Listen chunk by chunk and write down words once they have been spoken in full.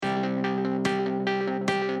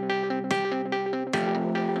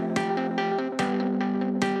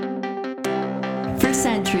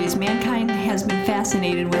centuries, mankind has been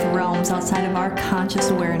fascinated with realms outside of our conscious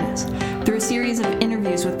awareness. Through a series of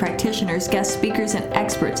interviews with practitioners, guest speakers, and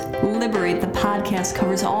experts, Liberate the podcast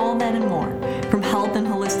covers all that and more. From health and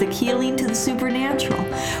holistic healing to the supernatural,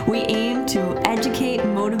 we aim to educate,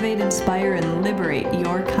 motivate, inspire, and liberate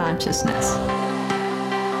your consciousness.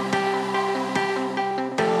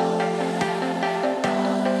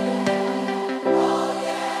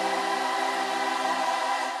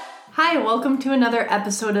 Hi, welcome to another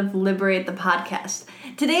episode of Liberate the Podcast.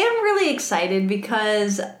 Today I'm really excited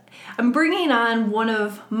because I'm bringing on one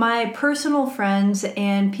of my personal friends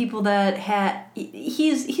and people that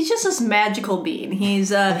he's just this magical being.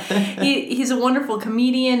 He's a wonderful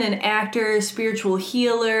comedian and actor, spiritual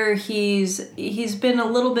healer. He's been a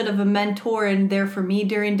little bit of a mentor and there for me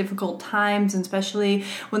during difficult times, and especially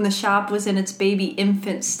when the shop was in its baby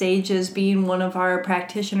infant stages, being one of our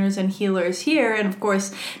practitioners and healers here. And of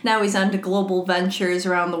course, now he's on to global ventures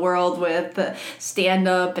around the world with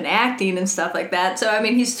stand-up and acting and stuff like that. So, I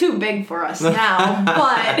mean, he's too big for us now, but,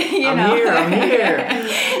 I'm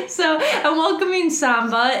here. So, I'm welcoming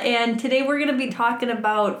Samba, and today we're going to be talking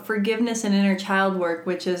about forgiveness and inner child work,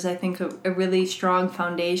 which is, I think, a really strong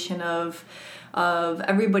foundation of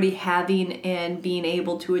everybody having and being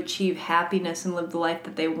able to achieve happiness and live the life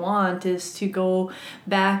that they want, is to go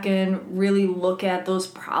back and really look at those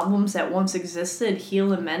problems that once existed,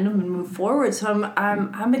 heal and mend them and move forward. So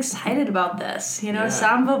I'm excited about this. Yeah.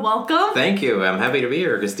 Samba, welcome. Thank you. I'm happy to be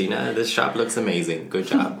here, Christina. This shop looks amazing. Good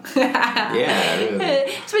job. Yeah.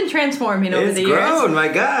 It's been transforming over the years. It's grown. My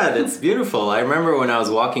God, it's beautiful. I remember when I was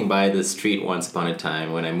walking by this street once upon a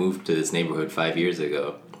time when I moved to this neighborhood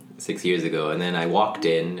 6 years ago, and then I walked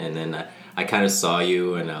in, and then I kind of saw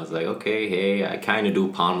you, and I was like, okay, hey, I kind of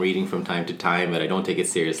do palm reading from time to time, but I don't take it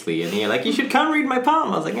seriously. And you're like, you should come read my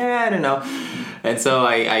palm. I was like, I don't know. And so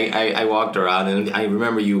I walked around, and I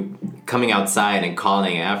remember you coming outside and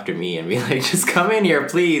calling after me and being like, just come in here,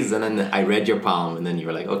 please. And then I read your palm, and then you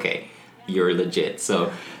were like, okay, you're legit.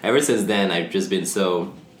 So ever since then, I've just been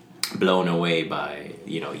so blown away by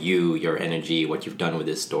your energy, what you've done with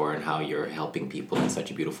this store, and how you're helping people in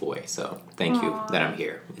such a beautiful way. So thank you that I'm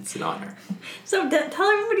here. It's an honor. So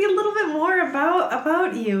tell everybody a little bit more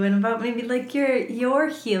about you and about maybe like your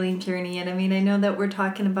healing journey. And I mean, I know that we're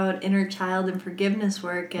talking about inner child and forgiveness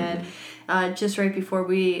work, and just right before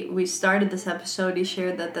we started this episode, you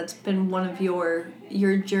shared that that's been one of your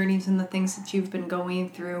journeys and the things that you've been going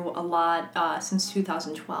through a lot since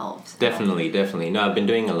 2012. So. Definitely. No, I've been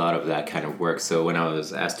doing a lot of that kind of work. So when I was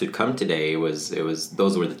asked to come today, it was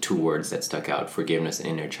those were the two words that stuck out: forgiveness and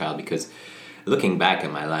inner child. Because looking back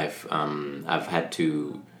at my life, I've had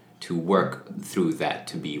to work through that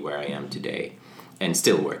to be where I am today, and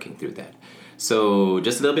still working through that. So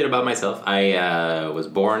just a little bit about myself. I was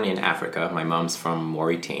born in Africa. My mom's from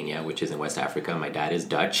Mauritania, which is in West Africa. My dad is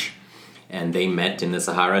Dutch. And they met in the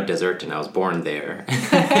Sahara Desert, and I was born there.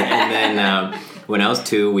 And then when I was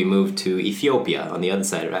 2, we moved to Ethiopia on the other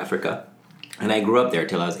side of Africa. And I grew up there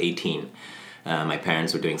till I was 18. My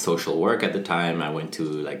parents were doing social work at the time. I went to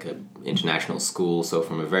like an international school. So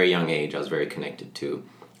from a very young age, I was very connected to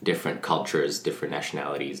different cultures, different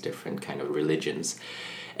nationalities, different kind of religions.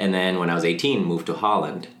 And then when I was 18, moved to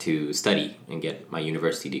Holland to study and get my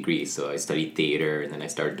university degree. So I studied theater, and then I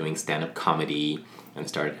started doing stand-up comedy and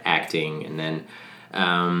started acting, and then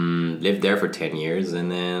lived there for 10 years. And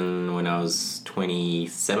then when I was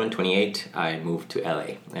 27, 28, I moved to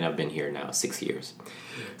LA, and I've been here now 6 years.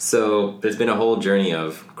 So there's been a whole journey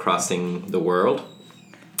of crossing the world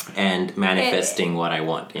and manifesting what I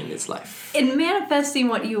want in this life. In manifesting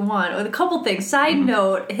what you want, with a couple things. Side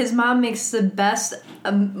note, his mom makes the best,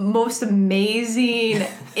 most amazing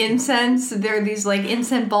incense. They're these like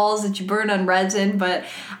incense balls that you burn on resin, but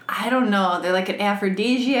I don't know. They're like an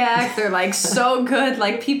aphrodisiac. They're like so good.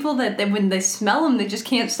 Like people that when they smell them, they just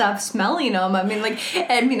can't stop smelling them. I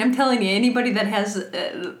mean, I'm telling you, anybody that has,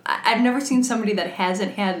 I've never seen somebody that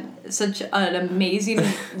hasn't had such an amazing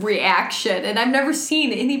reaction, and I've never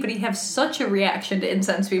seen anybody have such a reaction to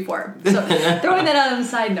incense before. So throwing that out on a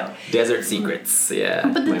side note. Desert secrets, yeah.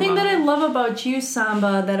 But the thing that I love about you,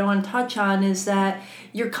 Samba, that I want to touch on is that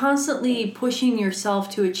you're constantly pushing yourself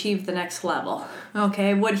to achieve the next level.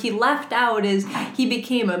 Okay, what he left out is he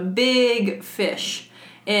became a big fish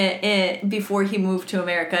before he moved to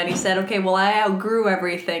America, and he said, okay, well, I outgrew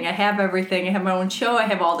everything. I have everything. I have my own show. I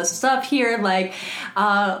have all this stuff here. Like,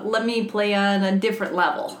 let me play on a different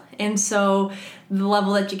level. And so the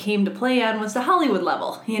level that you came to play on was the Hollywood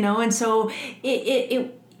level, and so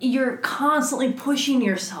you're constantly pushing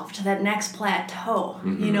yourself to that next plateau,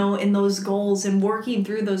 you know, in those goals and working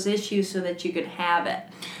through those issues so that you could have it.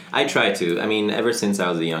 I try to. I mean, ever since I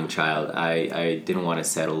was a young child, I didn't want to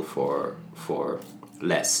settle for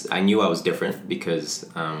less. I knew I was different because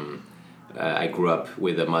I grew up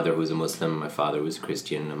with a mother who's a Muslim, my father was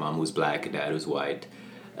Christian, a mom who's black, a dad who's white,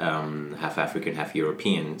 half African, half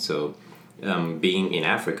European. So being in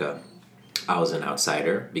Africa, I was an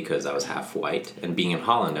outsider because I was half white, and being in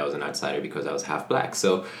Holland, I was an outsider because I was half black.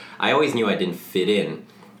 So I always knew I didn't fit in,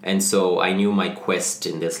 and so I knew my quest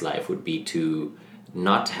in this life would be to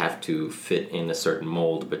not have to fit in a certain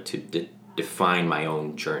mold, but to define my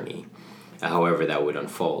own journey, however that would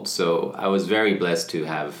unfold. So I was very blessed to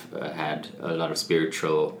have had a lot of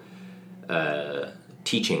spiritual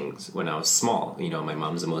teachings when I was small. You know, my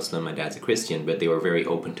mom's a Muslim, my dad's a Christian, but they were very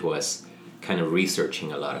open to us kind of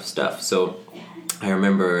researching a lot of stuff. So I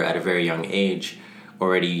remember at a very young age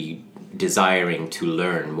already desiring to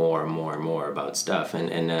learn more and more and more about stuff.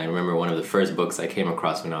 And I remember one of the first books I came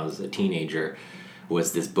across when I was a teenager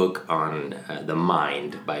was this book on the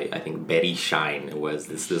mind by, I think, Betty Shine. It was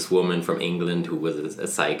this woman from England who was a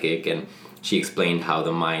psychic, and she explained how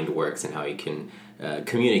the mind works and how you can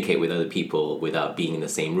communicate with other people without being in the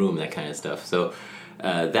same room, that kind of stuff. So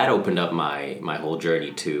that opened up my whole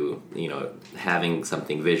journey to, you know, having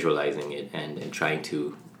something, visualizing it, and trying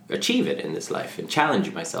to achieve it in this life and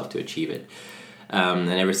challenge myself to achieve it. And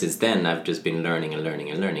ever since then, I've just been learning and learning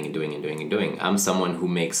and learning and doing and doing and doing. I'm someone who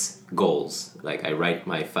makes goals. Like, I write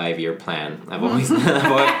my 5-year plan.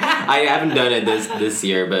 I haven't done it this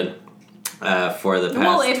year, but for the past 20 years.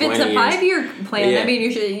 Well, if it's a 5-year plan, I mean,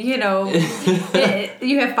 you should, you know,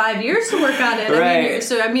 you have 5 years to work on it. Right.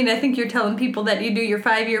 I mean, I think you're telling people that you do your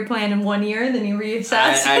 5-year plan in 1 year, and then you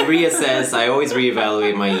reassess. I reassess. I always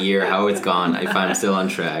reevaluate my year, how it's gone, if I'm still on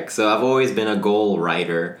track. So I've always been a goal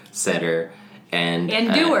writer, setter, and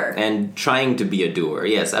doer. And trying to be a doer.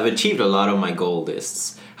 Yes, I've achieved a lot of my goal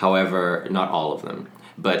lists. However, not all of them.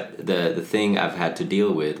 But the thing I've had to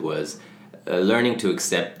deal with was learning to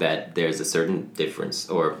accept that there's a certain difference,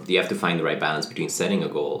 or you have to find the right balance between setting a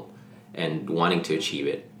goal and wanting to achieve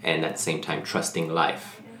it, and at the same time trusting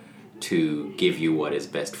life to give you what is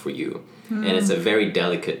best for you. And it's a very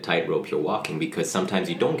delicate tightrope you're walking, because sometimes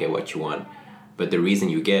you don't get what you want, but the reason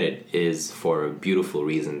you get it is for a beautiful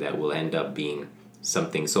reason that will end up being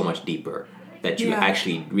something so much deeper that you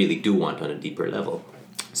actually really do want on a deeper level.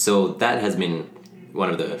 So that has been one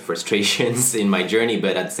of the frustrations in my journey,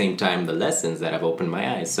 but at the same time, the lessons that have opened my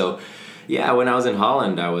eyes. So yeah, when I was in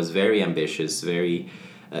Holland, I was very ambitious, very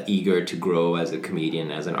eager to grow as a comedian,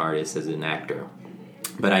 as an artist, as an actor.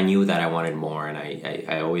 But I knew that I wanted more, and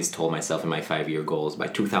I always told myself in my 5-year goals, by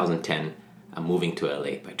 2010, I'm moving to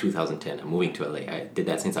LA. By 2010, I'm moving to LA. I did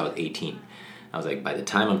that since I was 18. I was like, by the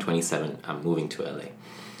time I'm 27, I'm moving to LA.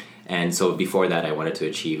 And so before that, I wanted to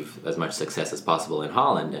achieve as much success as possible in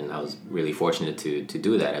Holland, and I was really fortunate to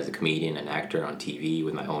do that as a comedian and actor on TV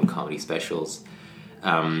with my own comedy specials.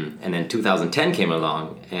 And then 2010 came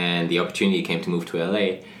along, and the opportunity came to move to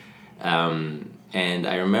LA. And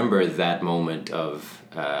I remember that moment of,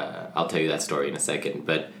 I'll tell you that story in a second,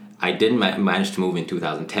 but I didn't manage to move in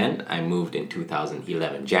 2010. I moved in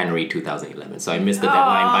 2011, January 2011. So I missed the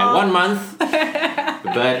deadline by 1 month,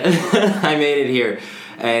 but I made it here.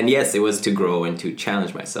 And yes, it was to grow and to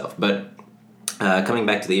challenge myself. But coming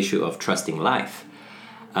back to the issue of trusting life.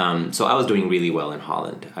 So I was doing really well in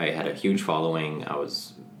Holland. I had a huge following. I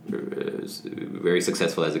was very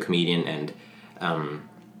successful as a comedian, and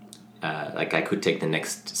like I could take the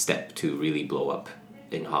next step to really blow up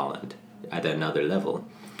in Holland at another level.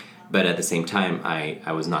 But at the same time,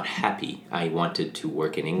 I was not happy. I wanted to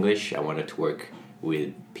work in English. I wanted to work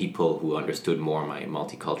with people who understood more my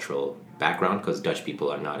multicultural background, because Dutch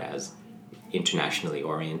people are not as internationally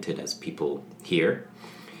oriented as people here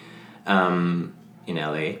in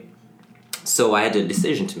LA. So I had a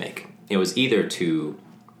decision to make. It was either to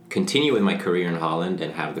continue with my career in Holland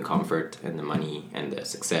and have the comfort and the money and the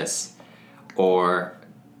success, or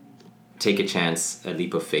take a chance, a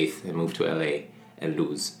leap of faith, and move to LA and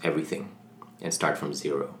lose everything and start from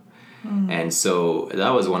zero. And so that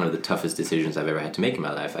was one of the toughest decisions I've ever had to make in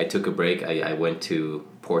my life. I took a break. I went to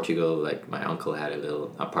Portugal. Like, my uncle had a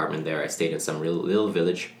little apartment there. I stayed in some little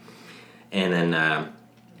village. And then I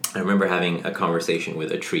remember having a conversation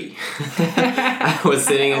with a tree. I was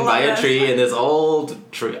sitting by a tree, and this old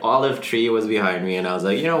olive tree was behind me. And I was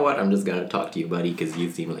like, you know what? I'm just going to talk to you, buddy, because you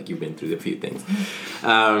seem like you've been through a few things.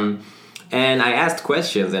 And I asked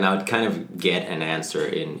questions, and I would kind of get an answer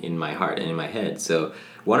in my heart and in my head. So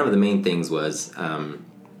one of the main things was,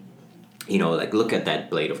 like look at that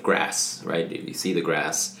blade of grass, right? You see the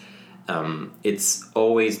grass. It's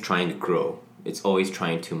always trying to grow. It's always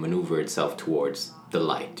trying to maneuver itself towards the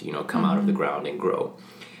light, come out of the ground and grow.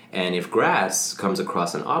 And if grass comes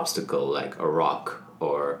across an obstacle like a rock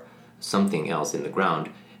or something else in the ground,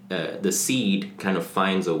 the seed kind of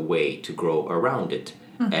finds a way to grow around it.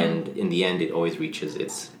 And in the end, it always reaches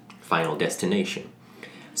its final destination.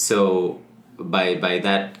 So by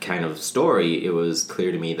that kind of story, it was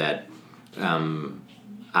clear to me that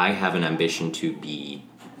I have an ambition to be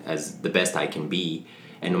as the best I can be,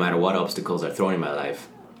 and no matter what obstacles are thrown in my life,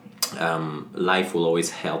 life will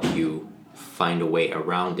always help you find a way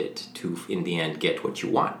around it to, in the end, get what you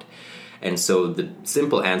want. And so the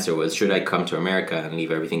simple answer was, should I come to America and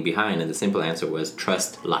leave everything behind? And the simple answer was,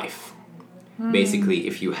 trust life. Basically,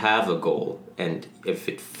 if you have a goal and if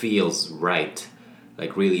it feels right,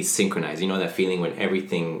 like really synchronized, that feeling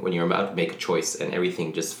when you're about to make a choice and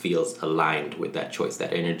everything just feels aligned with that choice,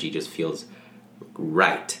 that energy just feels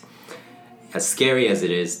right. As scary as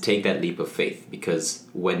it is, take that leap of faith, because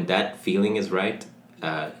when that feeling is right,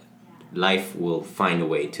 life will find a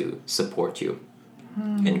way to support you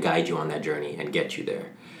and guide you on that journey and get you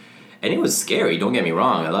there. And it was scary, don't get me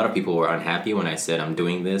wrong. A lot of people were unhappy when I said I'm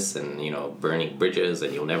doing this and, burning bridges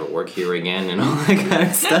and you'll never work here again and all that kind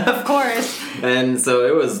of stuff. Of course. And so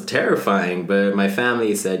it was terrifying, but my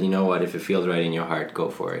family said, you know what, if it feels right in your heart, go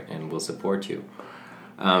for it and we'll support you.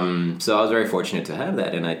 So I was very fortunate to have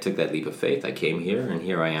that, and I took that leap of faith. I came here, and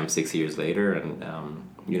here I am 6 years later, and,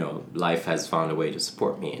 life has found a way to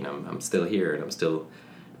support me, and I'm still here, and I'm still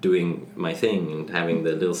doing my thing and having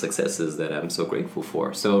the little successes that I'm so grateful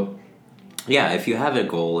for. So, yeah, if you have a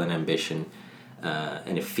goal and ambition,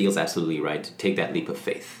 and it feels absolutely right, take that leap of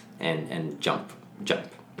faith and jump,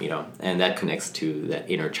 and that connects to that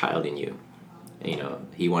inner child in you.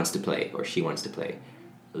 He wants to play or she wants to play.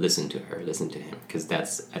 Listen to her, listen to him, because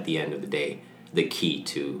that's, at the end of the day, the key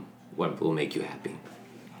to what will make you happy.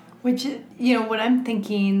 Which, what I'm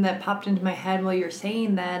thinking that popped into my head while you're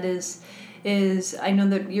saying that is I know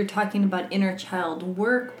that you're talking about inner child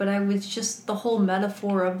work, but I was just, the whole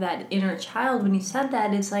metaphor of that inner child, when you said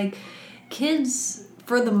that, it's like kids,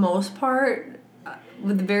 for the most part,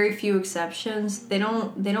 with very few exceptions, they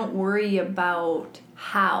don't worry about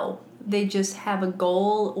how. They just have a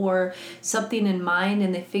goal or something in mind,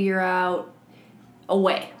 and they figure out a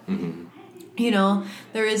way. Mm-hmm.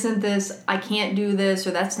 There isn't this, I can't do this,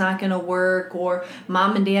 or that's not going to work, or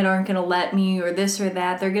mom and dad aren't going to let me, or this or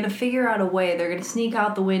that. They're going to figure out a way. They're going to sneak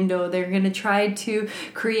out the window. They're going to try to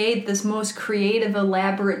create this most creative,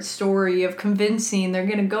 elaborate story of convincing. They're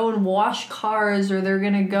going to go and wash cars, or they're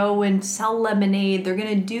going to go and sell lemonade. They're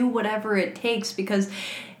going to do whatever it takes, because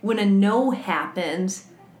when a no happens,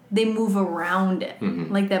 they move around it,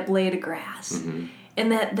 like that blade of grass. Mm-hmm.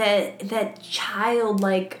 And that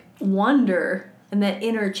childlike wonder and that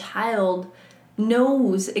inner child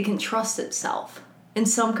knows it can trust itself in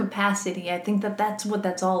some capacity. I think that's what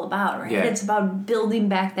that's all about, right? Yeah. It's about building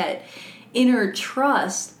back that inner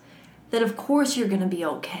trust that, of course, you're going to be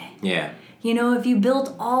okay. Yeah. If you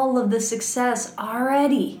built all of the success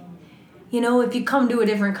already, if you come to a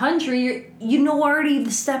different country, you know already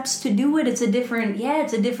the steps to do it. It's a different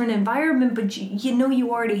environment, but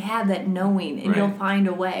you already have that knowing, and you'll find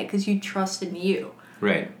a way because you trust in you.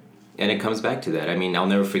 Right. And it comes back to that. I mean, I'll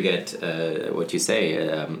never forget what you say.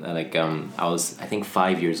 I was, I think,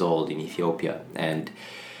 5 years old in Ethiopia, and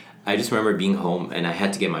I just remember being home, and I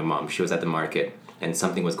had to get my mom. She was at the market, and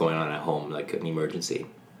something was going on at home, like an emergency,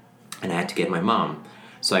 and I had to get my mom.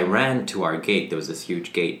 So I ran to our gate. There was this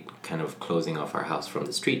huge gate kind of closing off our house from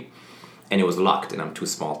the street. And it was locked, and I'm too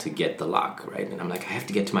small to get the lock, right? And I'm like, I have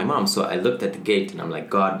to get to my mom. So I looked at the gate, and I'm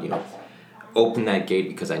like, God, open that gate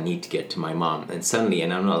because I need to get to my mom. And suddenly,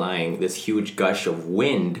 and I'm not lying, this huge gush of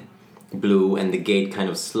wind blew, and the gate kind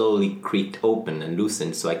of slowly creaked open and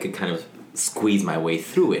loosened so I could kind of squeeze my way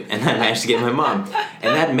through it. And I managed to get my mom.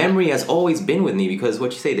 And that memory has always been with me, because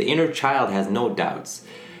what you say, the inner child has no doubts.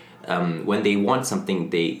 When they want something,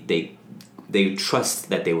 they trust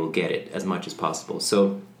that they will get it as much as possible.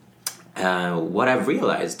 So what I've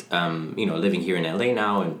realized, living here in LA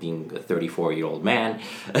now and being a 34-year-old man,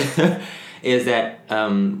 is that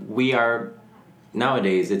we are,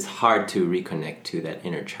 nowadays, it's hard to reconnect to that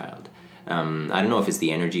inner child. I don't know if it's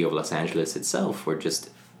the energy of Los Angeles itself or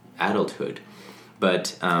just adulthood.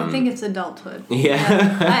 But I think it's adulthood.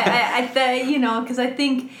 Yeah. Because I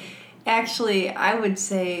think... Actually, I would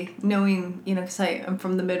say, knowing, because I'm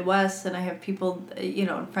from the Midwest and I have people,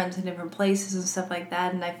 friends in different places and stuff like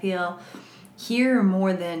that, and I feel here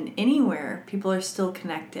more than anywhere, people are still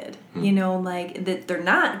connected. You know, like that they're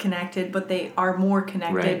not connected, but they are more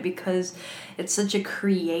connected because it's such a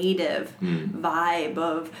creative vibe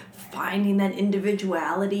of finding that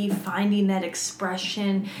individuality, finding that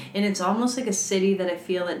expression, and it's almost like a city that I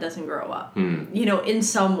feel that doesn't grow up. You know, in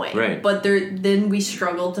some way. Right. But then we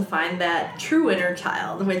struggle to find that true inner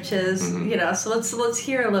child, which is you know. So let's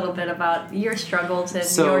hear a little bit about your struggles and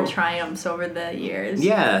your triumphs over the years.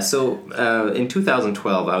 Yeah. So in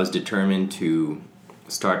 2012, I was determined to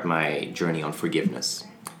start my journey on forgiveness.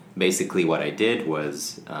 Basically, what I did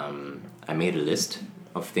was I made a list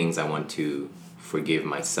of things I want to forgive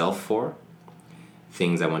myself for,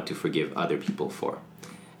 things I want to forgive other people for.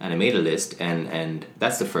 And I made a list, and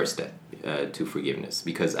that's the first step to forgiveness,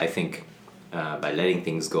 because I think by letting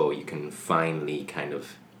things go, you can finally kind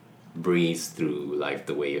of breeze through life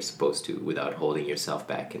the way you're supposed to without holding yourself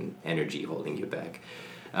back and energy holding you back.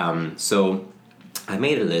 So I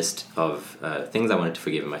made a list of things I wanted to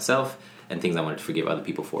forgive myself and things I wanted to forgive other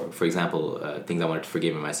people for. For example, things I wanted to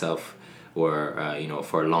forgive myself, or you know,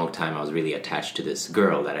 for a long time I was really attached to this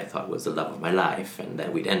girl that I thought was the love of my life, and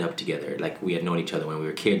that we'd end up together. Like, we had known each other when we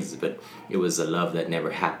were kids, but it was a love that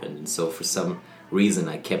never happened. And so for some reason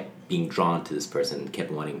I kept being drawn to this person,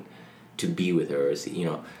 kept wanting to be with her, or, you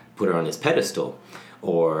know, put her on this pedestal.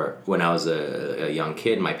 Or when I was a young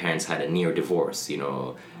kid, my parents had a near divorce, you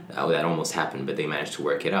know, that almost happened, but they managed to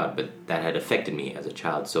work it out. But that had affected me as a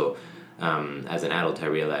child. So as an adult, I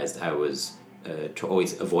realized I was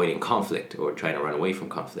always avoiding conflict or trying to run away from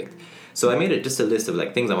conflict. So I made just a list of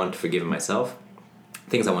like things I wanted to forgive myself,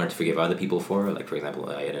 things I wanted to forgive other people for. Like, for example,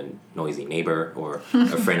 I had a noisy neighbor, or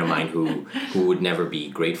a friend of mine who would never be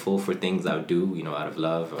grateful for things I would do, you know, out of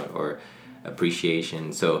love or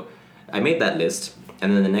appreciation. So I made that list,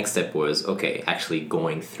 and then the next step was, okay, actually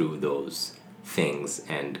going through those things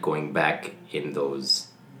and going back in those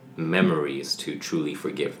memories to truly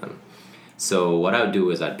forgive them. So what I would do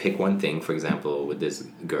is I'd pick one thing, for example, with this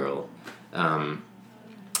girl, and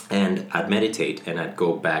I'd meditate, and I'd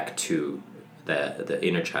go back to the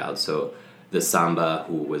inner child. So the Samba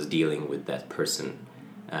who was dealing with that person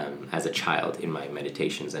as a child in my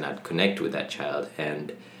meditations, and I'd connect with that child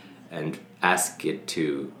and ask it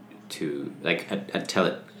to like, I'd tell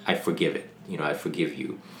it, I forgive it, you know, I forgive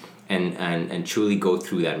you, and truly go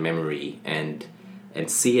through that memory and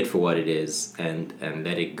see it for what it is, and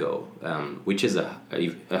let it go, which is a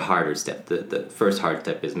harder step. The first hard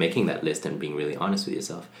step is making that list and being really honest with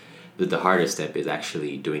yourself. But the harder step is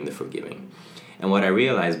actually doing the forgiving. And what I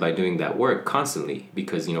realized by doing that work constantly,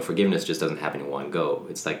 because, you know, forgiveness just doesn't happen in one go.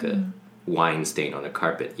 It's like a wine stain on a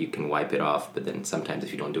carpet. You can wipe it off, but then sometimes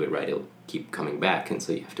if you don't do it right, it'll keep coming back, and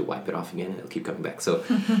so you have to wipe it off again, and it'll keep coming back. So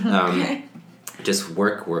just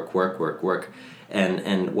work.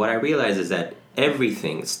 And what I realized is that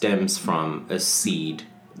everything stems from a seed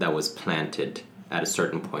that was planted at a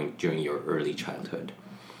certain point during your early childhood,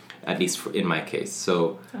 at least in my case.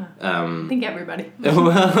 So I think everybody.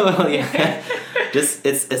 well, yeah, just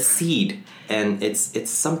it's a seed, and it's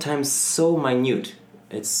sometimes so minute.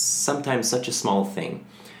 It's sometimes such a small thing.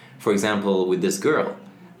 For example, with this girl,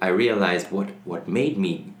 I realized what made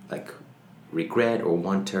me like regret or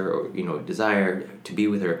want her, or, you know, desire to be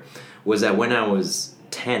with her, was that when I was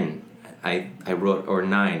 10, I wrote, or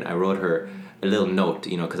 9, I wrote her a little note,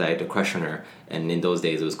 you know, because I had a crush on her, and in those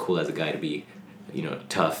days it was cool as a guy to be, you know,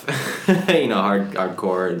 tough, you know,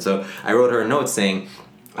 hardcore, and so I wrote her a note saying,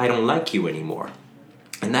 I don't like you anymore.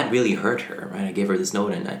 And that really hurt her, right? I gave her this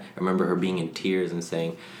note, and I remember her being in tears and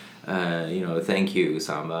saying, you know, thank you,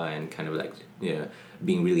 Samba, and kind of like, you know,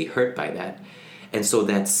 being really hurt by that. And so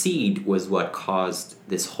that seed was what caused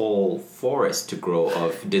this whole forest to grow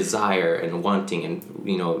of desire and wanting and,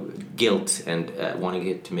 you know, guilt, and wanting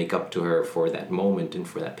it to make up to her for that moment and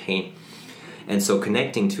for that pain. And so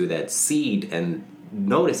connecting to that seed and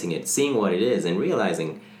noticing it, seeing what it is, and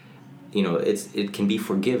realizing, you know, it can be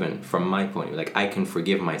forgiven from my point of view. Like, I can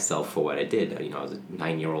forgive myself for what I did. You know, I was a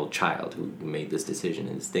 9-year-old child who made this decision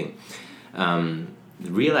and this thing.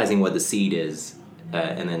 Realizing what the seed is,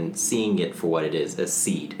 and then seeing it for what it is, a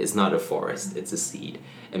seed. It's not a forest, it's a seed.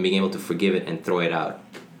 And being able to forgive it and throw it out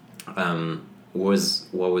was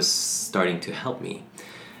what was starting to help me.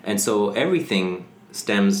 And so everything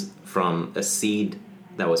stems from a seed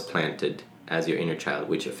that was planted as your inner child,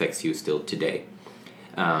 which affects you still today.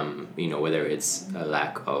 You know, whether it's a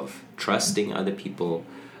lack of trusting other people,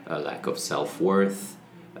 a lack of self-worth,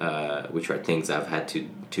 which are things I've had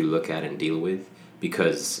to look at and deal with,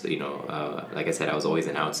 because, you know, like I said, I was always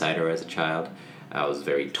an outsider as a child. I was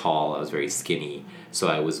very tall, I was very skinny, so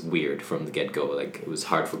I was weird from the get-go. Like, it was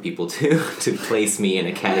hard for people to place me in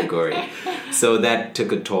a category. So that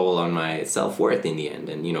took a toll on my self-worth in the end.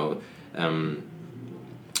 And,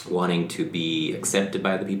 wanting to be accepted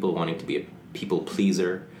by the people, wanting to be a people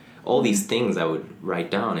pleaser, all these things I would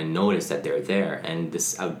write down and notice that they're there. And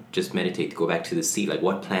I would just meditate to go back to the seed, like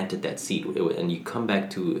what planted that seed. And you come back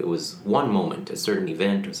to, it was one moment, a certain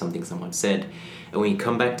event or something someone said. And when you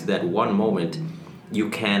come back to that one moment, you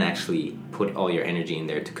can actually put all your energy in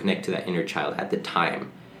there to connect to that inner child at the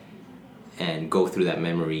time and go through that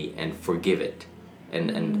memory and forgive it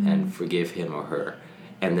and forgive him or her.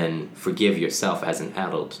 And then forgive yourself as an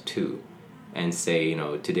adult too. And say,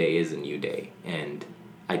 today is a new day and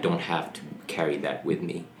I don't have to carry that with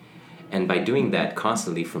me. And by doing that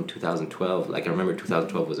constantly from 2012, like I remember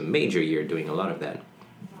 2012 was a major year doing a lot of that,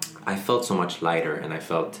 I felt so much lighter and I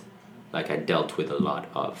felt like I dealt with a lot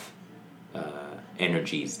of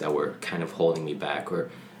energies that were kind of holding me back.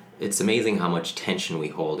 Or it's amazing how much tension we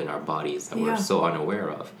hold in our bodies that we're so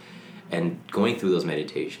unaware of. And going through those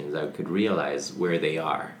meditations, I could realize where they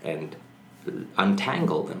are and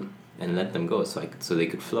untangle them and let them go so they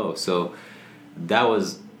could flow. So that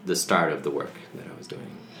was the start of the work that I was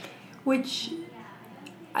doing. Which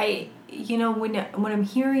when I'm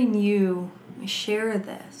hearing you share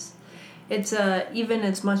this, it's even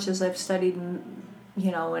as much as I've studied,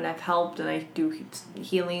 and I've helped and I do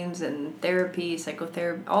healings and therapy,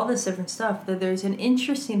 psychotherapy, all this different stuff, that there's an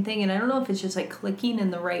interesting thing, and I don't know if it's just like clicking in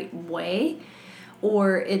the right way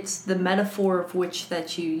or it's the metaphor of which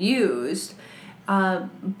that you used,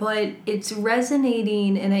 but it's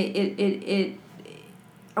resonating, and I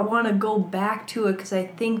want to go back to it because I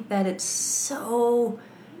think that it's so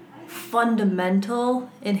fundamental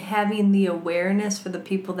in having the awareness for the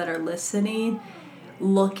people that are listening.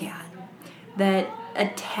 Look at that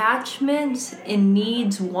attachments and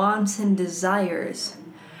needs, wants, and desires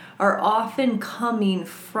are often coming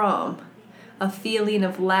from a feeling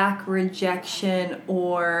of lack, rejection,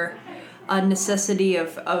 or a necessity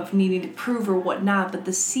of needing to prove or whatnot. But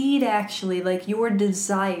the seed actually, like your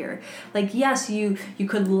desire, like yes, you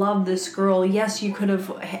could love this girl, yes, you could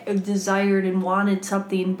have desired and wanted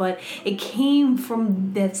something, but it came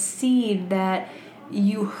from that seed that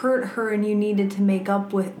you hurt her and you needed to make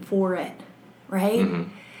up for it, right? Mm-hmm.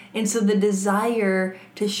 And so the desire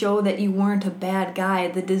to show that you weren't a bad guy,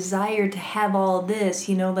 the desire to have all this,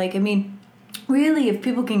 really, if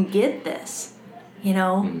people can get this,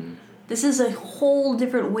 mm-hmm. This is a whole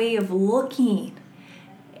different way of looking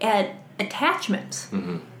at attachments,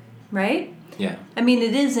 mm-hmm. right? Yeah. It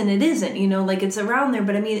is and it isn't, it's around there.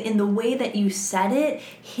 But in the way that you said it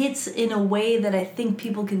hits in a way that I think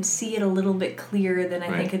people can see it a little bit clearer than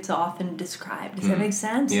I think it's often described. Does that make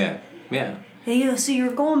sense? Yeah. Yeah. So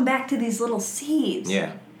you're going back to these little seeds.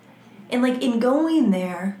 Yeah. And in going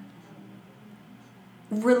there,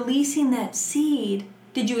 releasing that seed,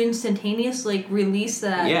 did you instantaneously release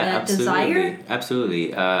that desire?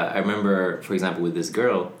 Absolutely. I remember, for example, with this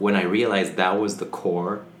girl, when I realized that was the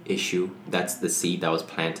core issue, that's the seed that was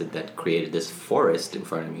planted that created this forest in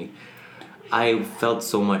front of me, I felt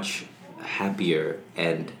so much happier.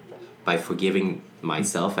 And by forgiving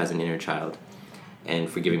myself as an inner child and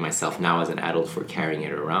forgiving myself now as an adult for carrying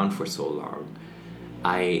it around for so long,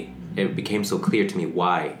 it became so clear to me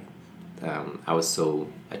why I was so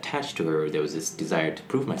attached to her. There was this desire to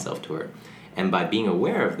prove myself to her. And by being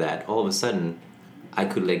aware of that, all of a sudden, I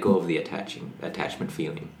could let go of the attachment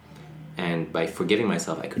feeling. And by forgiving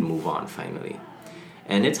myself, I could move on finally.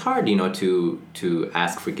 And it's hard, to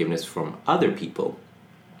ask forgiveness from other people,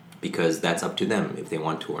 because that's up to them if they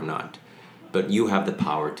want to or not. But you have the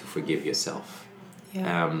power to forgive yourself.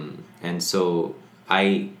 Yeah. And so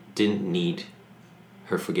I didn't need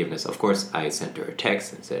her forgiveness. Of course, I sent her a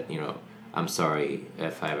text and said, I'm sorry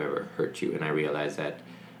if I've ever hurt you. And I realized that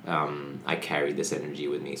I carried this energy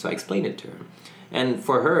with me. So I explained it to her. And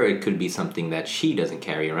for her, it could be something that she doesn't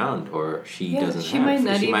carry around, or she doesn't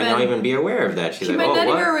have. She might not even be aware of that. She's she might not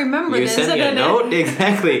even remember this. You sent me a note?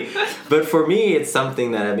 Exactly. But for me, it's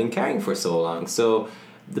something that I've been carrying for so long. So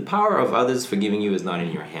the power of others forgiving you is not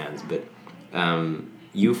in your hands, but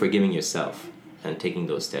you forgiving yourself and taking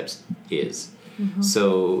those steps is. Mm-hmm.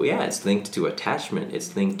 So, it's linked to attachment.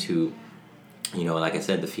 It's linked to, like I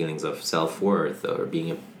said, the feelings of self-worth, or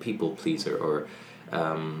being a people pleaser, or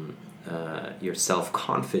your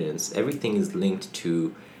self-confidence. Everything is linked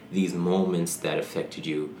to these moments that affected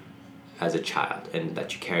you as a child and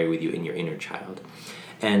that you carry with you in your inner child.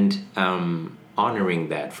 And honoring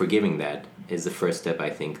that, forgiving that, is the first step, I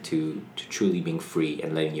think, to truly being free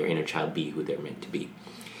and letting your inner child be who they're meant to be.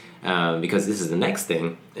 Because this is the next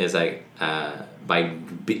thing, is by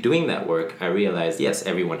doing that work, I realized, yes,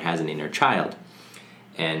 everyone has an inner child.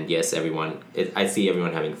 And yes, I see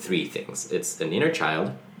everyone having three things. It's an inner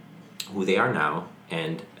child, who they are now,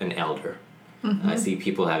 and an elder. Mm-hmm. I see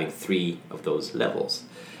people having three of those levels.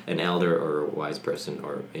 An elder or a wise person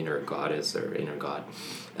or inner goddess or inner god.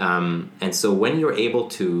 And so when you're able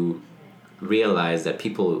to realize that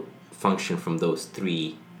people function from those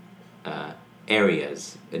three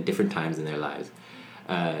areas at different times in their lives,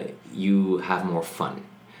 you have more fun.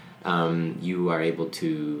 You are able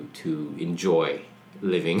to enjoy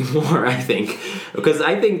living more, I think. Because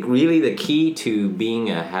I think really the key to being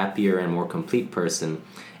a happier and more complete person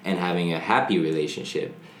and having a happy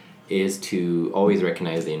relationship is to always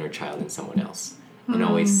recognize the inner child in someone else and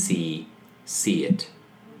always see it.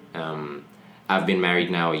 I've been married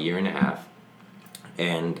now 1.5 years,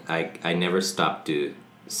 and I never stopped to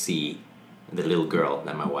see the little girl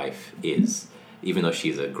that my wife is, even though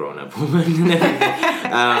she's a grown-up woman.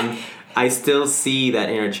 I still see that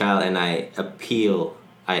inner child, and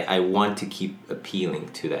I want to keep appealing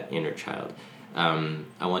to that inner child.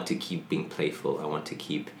 I want to keep being playful. I want to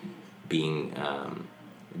keep being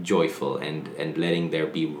joyful and letting there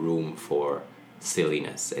be room for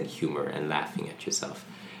silliness and humor and laughing at yourself,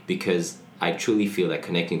 because I truly feel that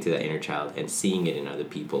connecting to that inner child and seeing it in other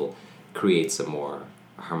people creates a more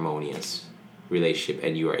harmonious relationship,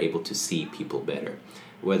 and you are able to see people better,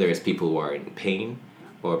 whether it's people who are in pain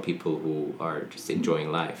or people who are just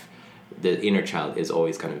enjoying life. The inner child is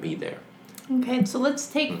always going to be there. Okay, so let's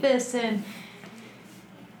take this and,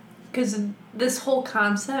 because this whole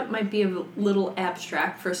concept might be a little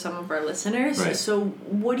abstract for some of our listeners. Right. So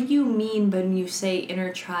what do you mean when you say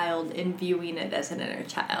inner child and viewing it as an inner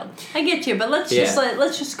child? I get you, but let's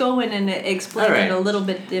just go in and explain it a little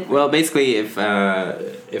bit different. Well, basically, if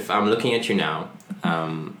I'm looking at you now,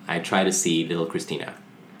 I try to see little Christina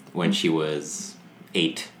when she was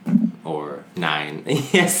 8 or 9.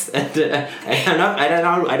 Yes, and,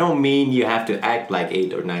 I don't mean you have to act like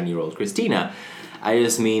 8 or 9-year-old Christina. I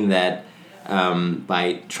just mean that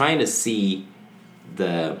by trying to see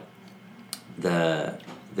the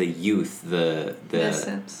youth, the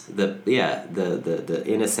innocence, the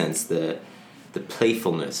innocence, the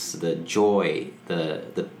playfulness, the joy,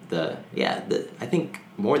 I think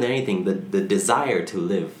more than anything, the desire to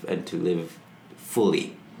live and to live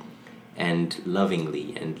fully and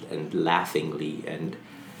lovingly and laughingly and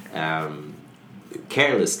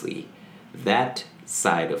carelessly, that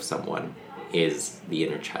side of someone is the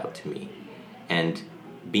inner child to me. And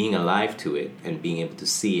being alive to it and being able to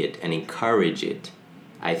see it and encourage it,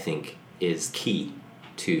 I think, is key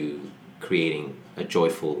to creating a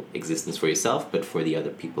joyful existence for yourself, but for the other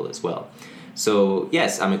people as well. So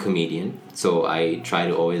yes, I'm a comedian, so I try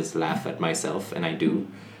to always laugh at myself, and I do.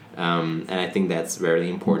 And I think that's very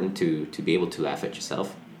important to be able to laugh at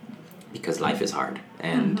yourself, because life is hard,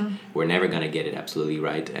 and we're never going to get it absolutely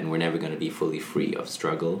right, and we're never going to be fully free of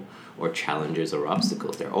struggle or challenges or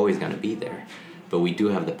obstacles. They're always going to be there. But we do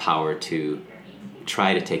have the power to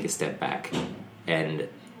try to take a step back and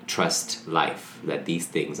trust life, that these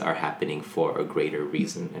things are happening for a greater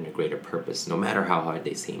reason and a greater purpose, no matter how hard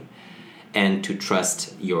they seem. And to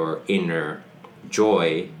trust your inner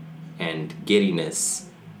joy and giddiness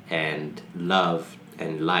and love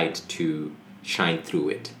and light to shine through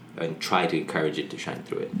it, and try to encourage it to shine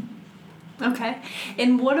through it. Okay.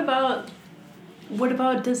 And what about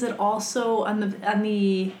does it also on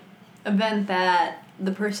the event that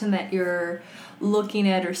the person that you're looking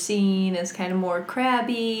at or seeing is kind of more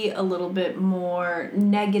crabby, a little bit more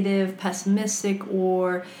negative, pessimistic,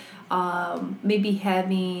 or maybe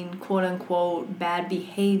having quote unquote bad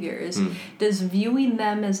behaviors, does viewing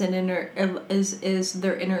them as an is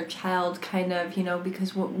their inner child kind of,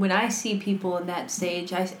 because when I see people in that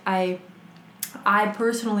stage, I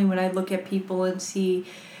personally, when I look at people and see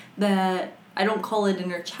that, I don't call it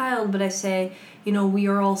inner child, but I say, we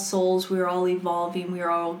are all souls, we are all evolving, we are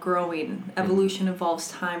all growing. Evolution involves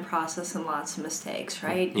time, process, and lots of mistakes,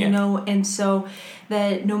 right? Yeah. And so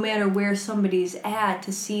that no matter where somebody's at,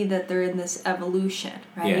 to see that they're in this evolution,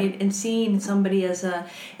 right? Yeah. And seeing somebody as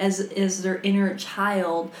their inner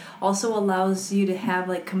child also allows you to have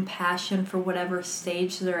like compassion for whatever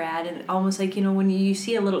stage they're at, and almost like, when you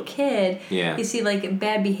see a little kid, you see like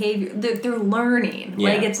bad behavior, they're learning.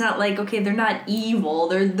 Yeah. Like, it's not like, okay, they're not evil,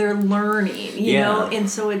 they're learning, you know, and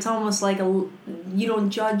so it's almost like you don't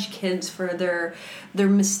judge kids for their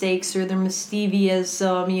mistakes or their mischievousness.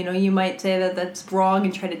 You might say that that's wrong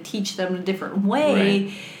and try to teach them a different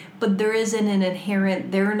way, but there isn't an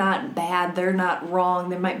inherent, they're not bad, they're not wrong,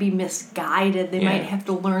 they might be misguided, they might have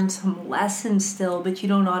to learn some lessons still, but you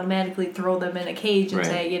don't automatically throw them in a cage and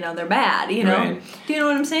say, they're bad, Do you know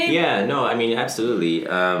what I'm saying? Yeah, no, I mean, absolutely.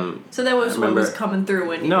 So that was what was coming through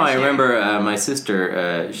when you were I remember my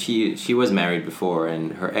sister, she was married before,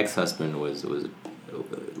 and her ex-husband was a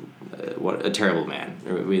terrible man.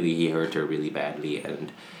 Really, he hurt her really badly,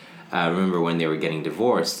 and I remember when they were getting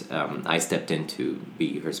divorced, I stepped in to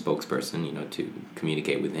be her spokesperson, to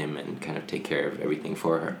communicate with him and kind of take care of everything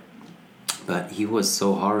for her. But he was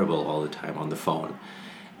so horrible all the time on the phone,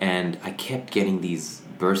 and I kept getting these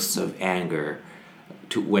bursts of anger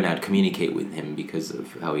when I'd communicate with him because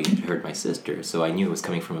of how he hurt my sister. So I knew it was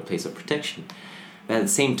coming from a place of protection. But at the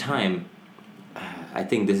same time, I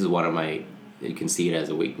think this is one of my, you can see it as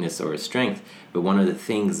a weakness or a strength, but one of the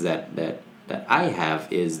things that I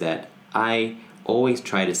have is that I always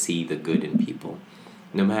try to see the good in people,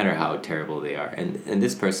 no matter how terrible they are. And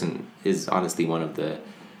this person is honestly one of the,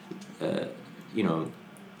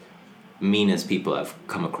 meanest people I've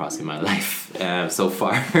come across in my life so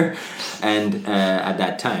far, and at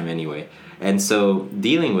that time anyway. And so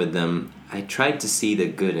dealing with them, I tried to see the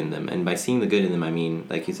good in them. And by seeing the good in them, I mean,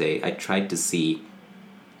 like you say, I tried to see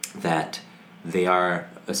that they are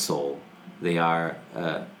a soul. They are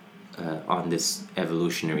on this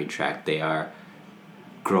evolutionary track. They are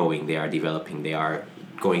growing, they are developing, they are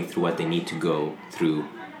going through what they need to go through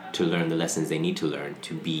to learn the lessons they need to learn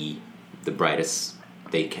to be the brightest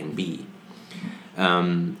they can be.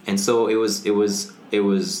 And so it was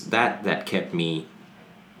that kept me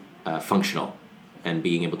functional and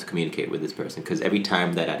being able to communicate with this person, because every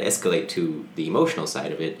time that I'd escalate to the emotional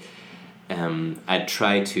side of it, I'd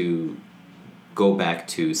try to go back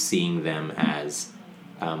to seeing them as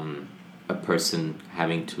a person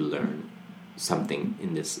having to learn something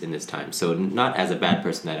in this time. So not as a bad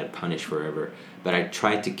person that I'd punish forever, but I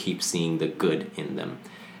tried to keep seeing the good in them.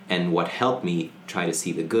 And what helped me try to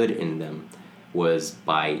see the good in them was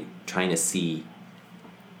by trying to see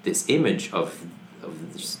this image of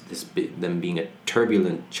this them being a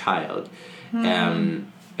turbulent child.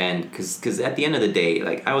 And because at the end of the day,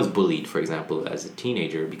 like, I was bullied, for example, as a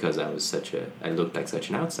teenager because I looked like such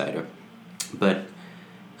an outsider. But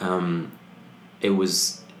it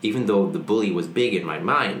was, even though the bully was big in my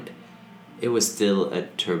mind, it was still a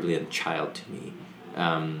turbulent child to me,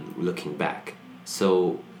 looking back.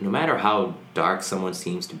 So no matter how dark someone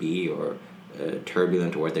seems to be, or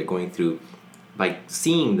turbulent, or what they're going through, by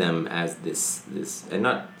seeing them as this, and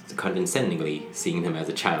not condescendingly seeing them as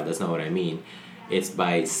a child, that's not what I mean. It's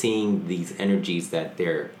by seeing these energies that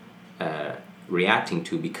they're reacting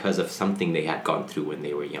to because of something they had gone through when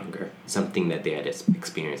they were younger, something that they had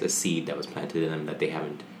experienced, a seed that was planted in them that they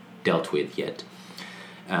haven't dealt with yet.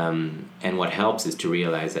 And what helps is to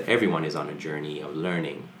realize that everyone is on a journey of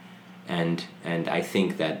learning. And I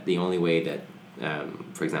think that the only way that,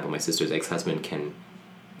 for example, my sister's ex-husband can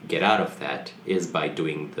get out of that is by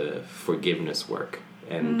doing the forgiveness work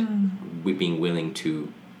and being willing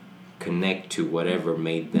to connect to whatever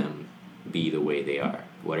made them be the way they are,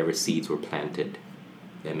 whatever seeds were planted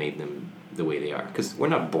that made them the way they are. Because we're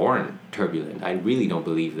not born turbulent. I really don't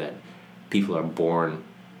believe that people are born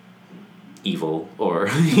evil or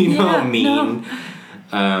mean.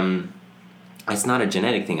 No. It's not a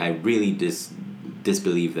genetic thing. I really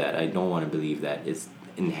disbelieve that. I don't want to believe that it's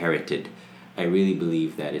inherited. I really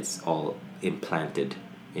believe that it's all implanted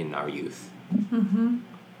in our youth. Mm-hmm.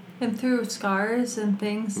 And through scars and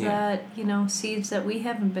things that, seeds that we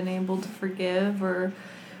haven't been able to forgive, or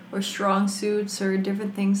strong suits, or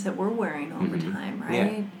different things that we're wearing over time,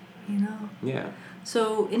 right? Yeah.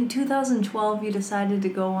 So in 2012, you decided to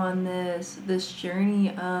go on this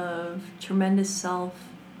journey of tremendous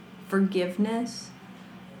self-forgiveness,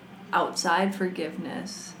 outside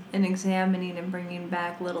forgiveness, and examining and bringing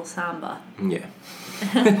back little Samba. Yeah.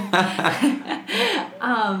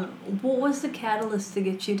 What was the catalyst to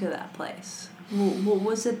get you to that place? What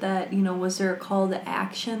was it that, was there a call to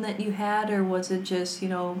action that you had, or was it just,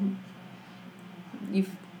 you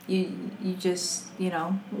just,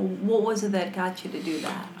 what was it that got you to do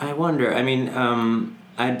that? I wonder. I mean,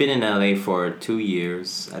 I'd been in LA for 2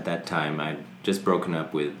 years at that time. I'd just broken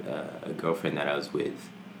up with a girlfriend that I was with.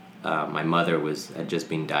 My mother had just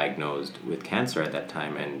been diagnosed with cancer at that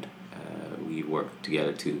time, and we worked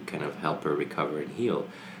together to kind of help her recover and heal.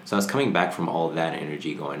 So I was coming back from all that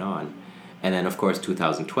energy going on. And then, of course,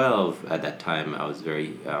 2012, at that time, I was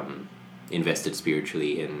very invested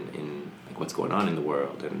spiritually in like what's going on in the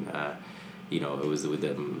world. And, it was with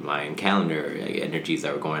the Mayan calendar, energies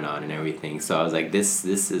that were going on and everything. So I was like, this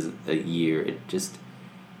is a year, it just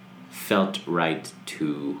felt right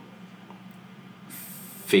to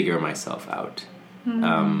figure myself out.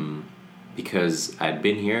 Because I'd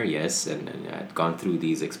been here, yes, and I'd gone through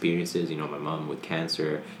these experiences, you know, my mom with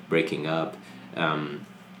cancer, breaking up.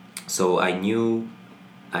 So I knew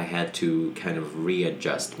I had to kind of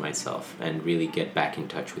readjust myself and really get back in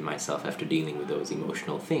touch with myself after dealing with those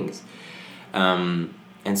emotional things.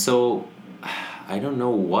 And so I don't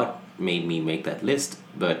know what made me make that list,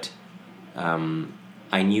 but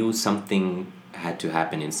I knew something had to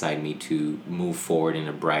happen inside me to move forward in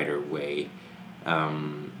a brighter way.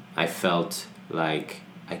 I felt like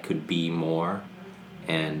I could be more,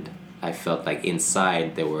 and I felt like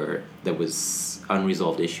inside there was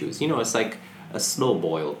unresolved issues. You know, it's like a slow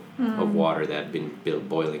boil of water that had been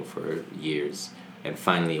boiling for years, and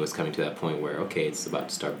finally it was coming to that point where, okay, it's about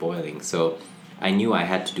to start boiling. So I knew I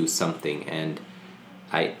had to do something, and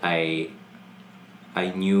I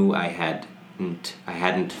knew I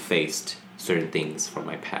hadn't faced certain things from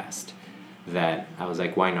my past, that I was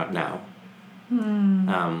like, why not now?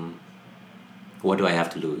 What do I have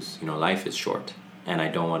to lose? You know, life is short, and I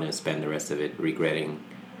don't want to spend the rest of it regretting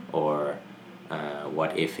or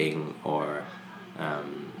what ifing or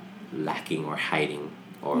lacking or hiding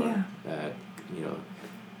or you know,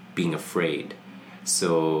 being afraid.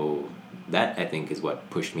 So that, I think, is what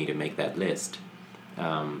pushed me to make that list.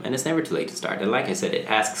 And it's never too late to start. And like I said, it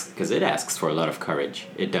asks for a lot of courage.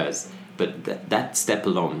 It does. But that step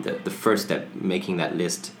alone, the first step, making that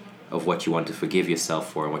list of what you want to forgive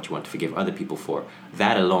yourself for and what you want to forgive other people for,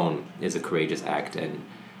 that alone is a courageous act, and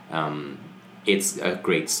it's a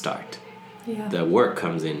great start. Yeah. The work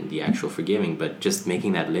comes in the actual forgiving, but just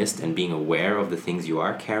making that list and being aware of the things you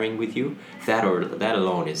are carrying with you, that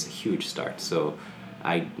alone is a huge start. So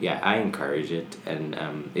I encourage it, and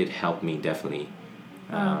it helped me definitely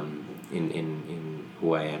in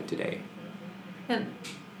who I am today. And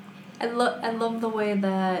I love the way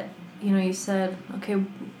that, you know, you said, okay,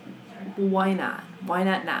 why not? Why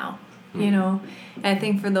not now? You know, and I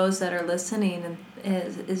think for those that are listening,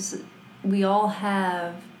 is we all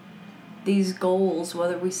have these goals,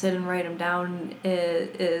 whether we sit and write them down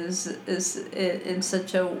is in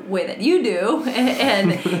such a way that you do,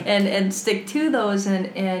 and stick to those,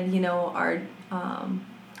 and you know, our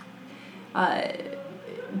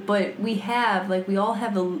but we all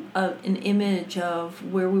have an image of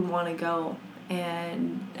where we want to go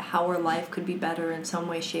and how our life could be better in some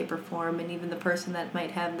way, shape, or form. And even the person that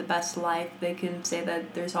might have the best life, they can say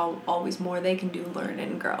that there's always more they can do, learn,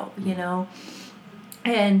 and grow, you know?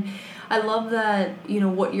 And I love that, you know,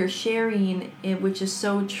 what you're sharing, which is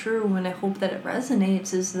so true, and I hope that it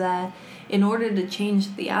resonates, is that in order to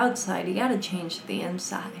change the outside, you got to change the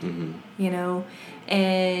inside, you know?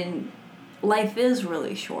 And life is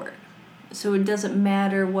really short. So it doesn't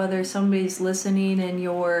matter whether somebody's listening and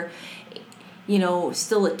you're, you know,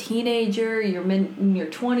 still a teenager, you're in your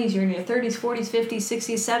 20s, you're in your 30s, 40s, 50s,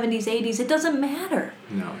 60s, 70s, 80s. It doesn't matter.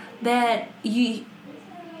 No. That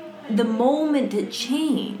the moment to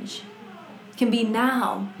change can be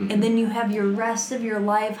now. And then you have your rest of your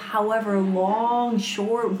life, however long,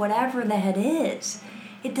 short, whatever that is.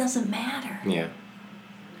 It doesn't matter. Yeah.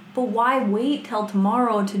 But why wait till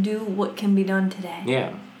tomorrow to do what can be done today?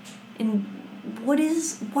 Yeah. And what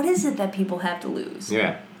is it that people have to lose?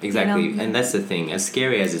 Yeah, exactly. You know? And that's the thing. As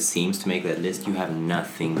scary as it seems to make that list, you have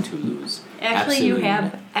nothing to lose. Actually, Absolutely you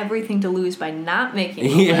have everything to lose by not making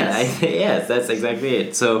the list. Yes, that's exactly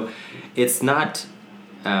it. So it's not...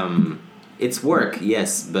 it's work,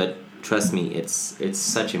 yes, but trust me, it's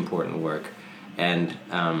such important work. And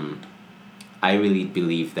I really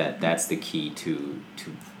believe that that's the key to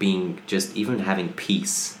being, just even having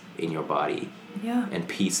peace in your body. Yeah. And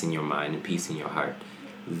peace in your mind and peace in your heart.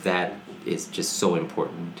 That is just so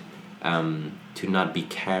important. To not be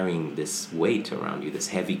carrying this weight around you, this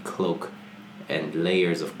heavy cloak and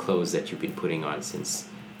layers of clothes that you've been putting on since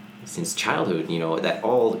childhood, you know, that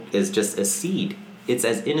all is just a seed. It's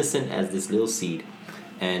as innocent as this little seed.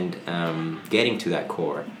 And getting to that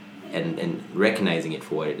core and recognizing it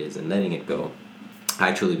for what it is and letting it go,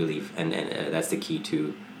 I truly believe. And that's the key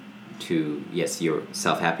to yes, your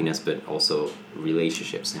self-happiness, but also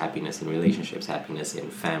relationships, happiness in relationships, happiness in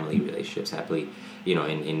family relationships, happily, you know,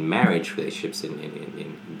 in marriage relationships,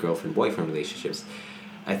 in girlfriend-boyfriend relationships.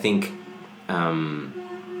 I think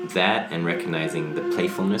that, and recognizing the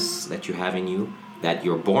playfulness that you have in you, that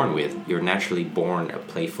you're born with. You're naturally born a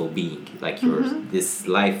playful being. Like this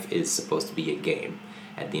life is supposed to be a game.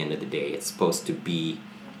 At the end of the day, it's supposed to be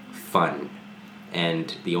fun.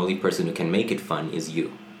 And the only person who can make it fun is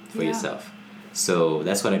you. For yourself. So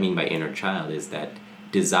that's what I mean by inner child, is that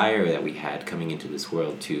desire that we had coming into this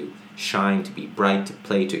world to shine, to be bright, to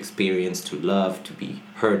play, to experience, to love, to be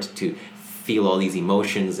hurt, to feel all these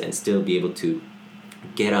emotions and still be able to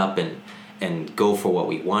get up and go for what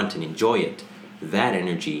we want and enjoy it. That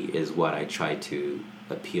energy is what I try to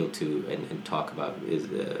appeal to and talk about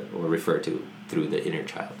or refer to through the inner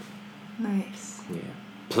child. Nice. Yeah.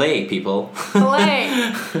 Play, people.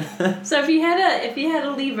 Play. So if you had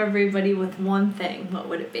to leave everybody with one thing, what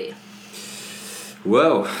would it be?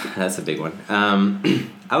 Whoa, that's a big one.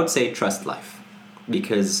 I would say trust life,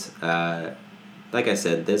 because like I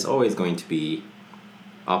said, there's always going to be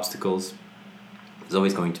obstacles. There's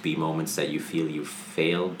always going to be moments that you feel you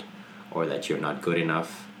failed, or that you're not good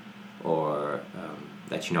enough, or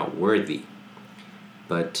that you're not worthy.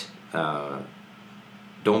 But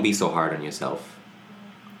don't be so hard on yourself.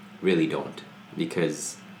 Really don't,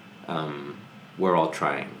 because we're all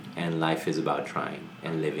trying, and life is about trying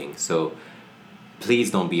and living. So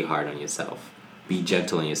please don't be hard on yourself. Be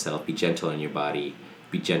gentle on yourself, be gentle on your body,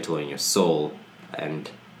 be gentle on your soul,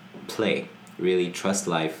 and play. Really trust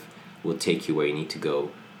life will take you where you need to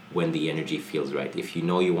go when the energy feels right. If you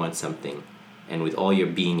know you want something, and with all your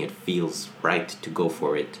being it feels right to go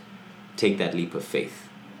for it, take that leap of faith,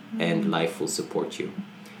 and life will support you.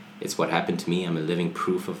 It's what happened to me. I'm a living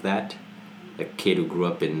proof of that. A kid who grew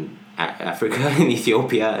up in Africa, in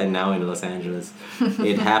Ethiopia, and now in Los Angeles.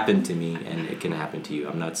 It happened to me, and it can happen to you.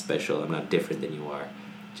 I'm not special. I'm not different than you are.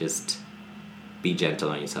 Just be gentle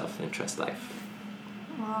on yourself and trust life.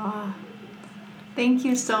 Aw. Thank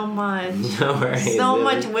you so much. No worries. So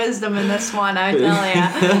much wisdom in this one, I tell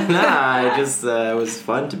ya. Nah, it was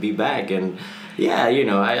fun to be back. And yeah,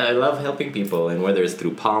 I love helping people. And whether it's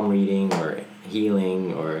through palm reading or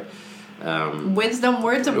healing or words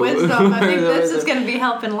of wisdom. I think this is going to be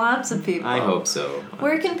helping lots of people. I hope so.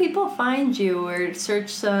 Where can people find you or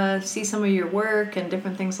search, see some of your work and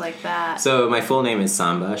different things like that? So my full name is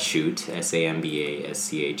Samba Schutte, SAMBASCHUTTE,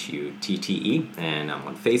 and I'm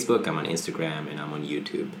on Facebook, I'm on Instagram, and I'm on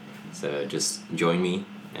YouTube. So just join me,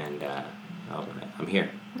 and I'm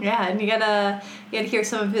here. Yeah, and you gotta hear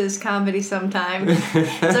some of his comedy sometime.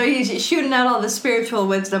 So he's shooting out all the spiritual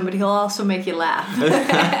wisdom, but he'll also make you laugh.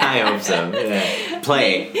 I hope so. Yeah.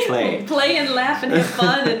 Play. Play and laugh and have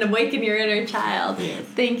fun and awaken your inner child. Yes.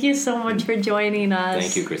 Thank you so much for joining us.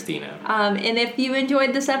 Thank you, Christina. And if you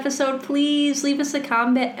enjoyed this episode, please leave us a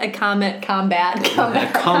comment. Leave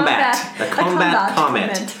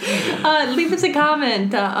us a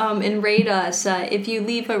comment and rate us. If you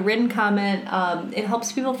leave a written comment, it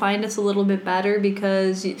helps people find us a little bit better,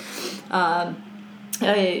 because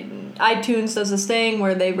iTunes does this thing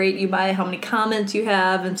where they rate you by how many comments you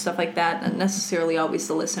have and stuff like that, not necessarily always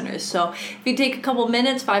the listeners. So if you take a couple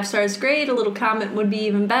minutes, 5 stars great, a little comment would be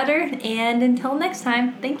even better. And until next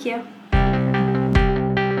time, thank you.